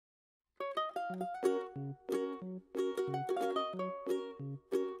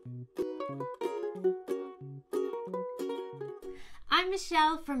I'm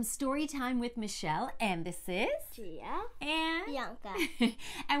Michelle from Storytime with Michele, and this is Gia and Bianca.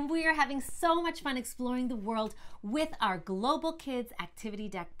 And we are having so much fun exploring the world with our Global Kids Activity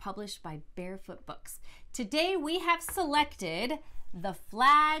Deck published by Barefoot Books. Today we have selected the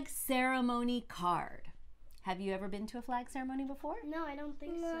flag ceremony card. Have you ever been to a flag ceremony before? No, I don't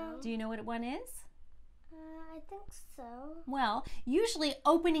think so. Do you know what one is? I think so. Well, usually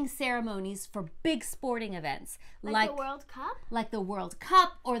opening ceremonies for big sporting events Like the World Cup? Like the World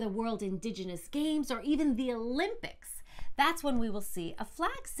Cup or the World Indigenous Games or even the Olympics. That's when we will see a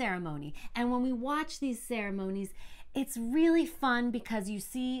flag ceremony. And when we watch these ceremonies, it's really fun because you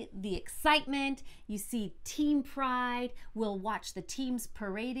see the excitement, you see team pride. We'll watch the teams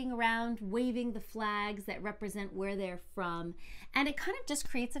parading around, waving the flags that represent where they're from. And it kind of just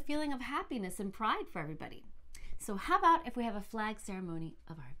creates a feeling of happiness and pride for everybody. So how about if we have a flag ceremony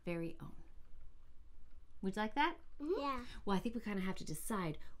of our very own? Would you like that? Mm-hmm. Yeah. Well, I think we kind of have to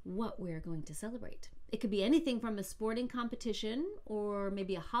decide what we're going to celebrate. It could be anything from a sporting competition or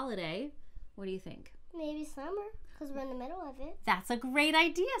maybe a holiday. What do you think? Maybe summer, because we're in the middle of it. That's a great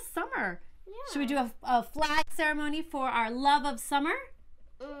idea, summer. Yeah. Should we do a flag ceremony for our love of summer?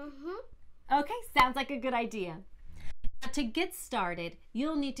 Mm-hmm. Okay, sounds like a good idea. Now, to get started,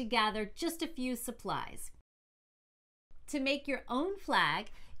 you'll need to gather just a few supplies. To make your own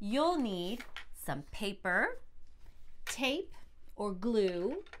flag, you'll need some paper, tape or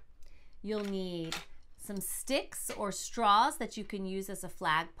glue. You'll need some sticks or straws that you can use as a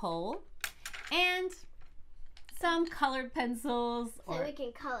flagpole, and some colored pencils. So we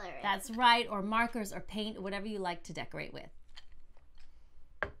can color it. That's right, or markers or paint, whatever you like to decorate with.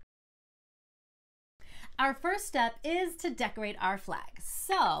 Our first step is to decorate our flag.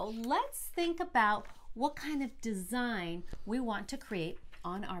 So let's think about what kind of design we want to create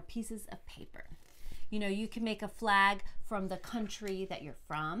on our pieces of paper. You know, you can make a flag from the country that you're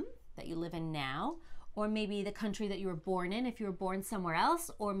from, that you live in now, or maybe the country that you were born in if you were born somewhere else,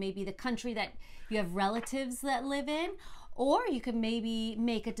 or maybe the country that you have relatives that live in, or you can maybe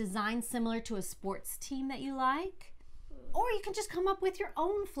make a design similar to a sports team that you like, or you can just come up with your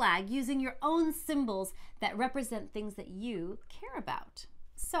own flag using your own symbols that represent things that you care about.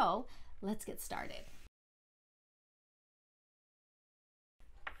 So let's get started.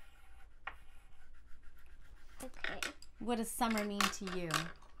 Okay. What does summer mean to you?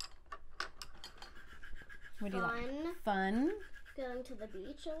 What do you like? Fun. Going to the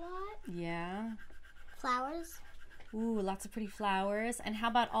beach a lot. Yeah. Flowers. Ooh, lots of pretty flowers. And how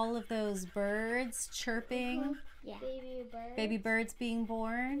about all of those birds chirping? Mm-hmm. Yeah. Baby birds. Baby birds being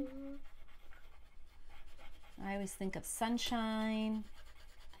born. Mm-hmm. I always think of sunshine.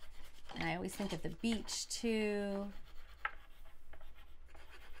 And I always think of the beach too.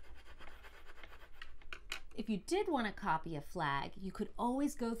 If you did want to copy a flag, you could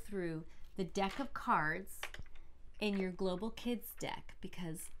always go through the deck of cards in your Global Kids deck,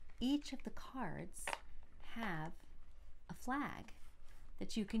 because each of the cards have a flag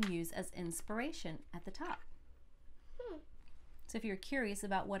that you can use as inspiration at the top. So if you're curious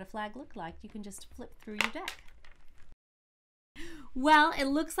about what a flag looked like, you can just flip through your deck. Well, it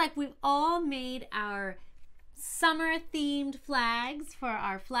looks like we've all made our summer themed flags for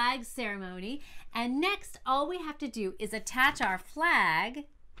our flag ceremony, and next all we have to do is attach our flag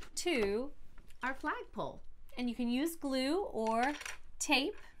to our flagpole, and you can use glue or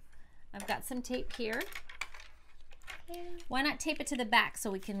tape. I've got some tape here. Why not tape it to the back so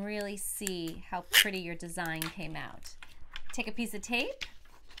we can really see how pretty your design came out? Take a piece of tape,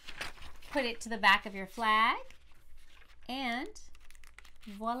 put it to the back of your flag, and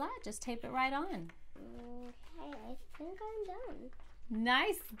voila, just tape it right on. Okay, I think I'm done.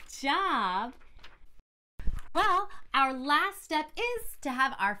 Nice job. Well, our last step is to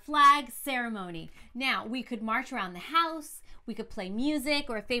have our flag ceremony. Now, we could march around the house, we could play music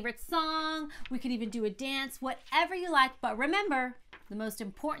or a favorite song, we could even do a dance, whatever you like. But remember, the most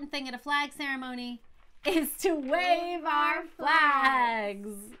important thing at a flag ceremony is to wave our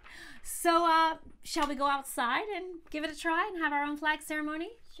flags. So, shall we go outside and give it a try and have our own flag ceremony?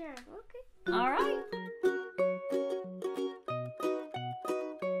 Sure. Okay. All right.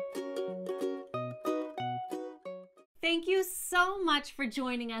 Thank you so much for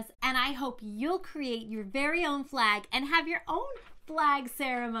joining us, and I hope you'll create your very own flag and have your own flag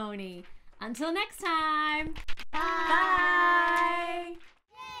ceremony. Until next time. Bye. Bye.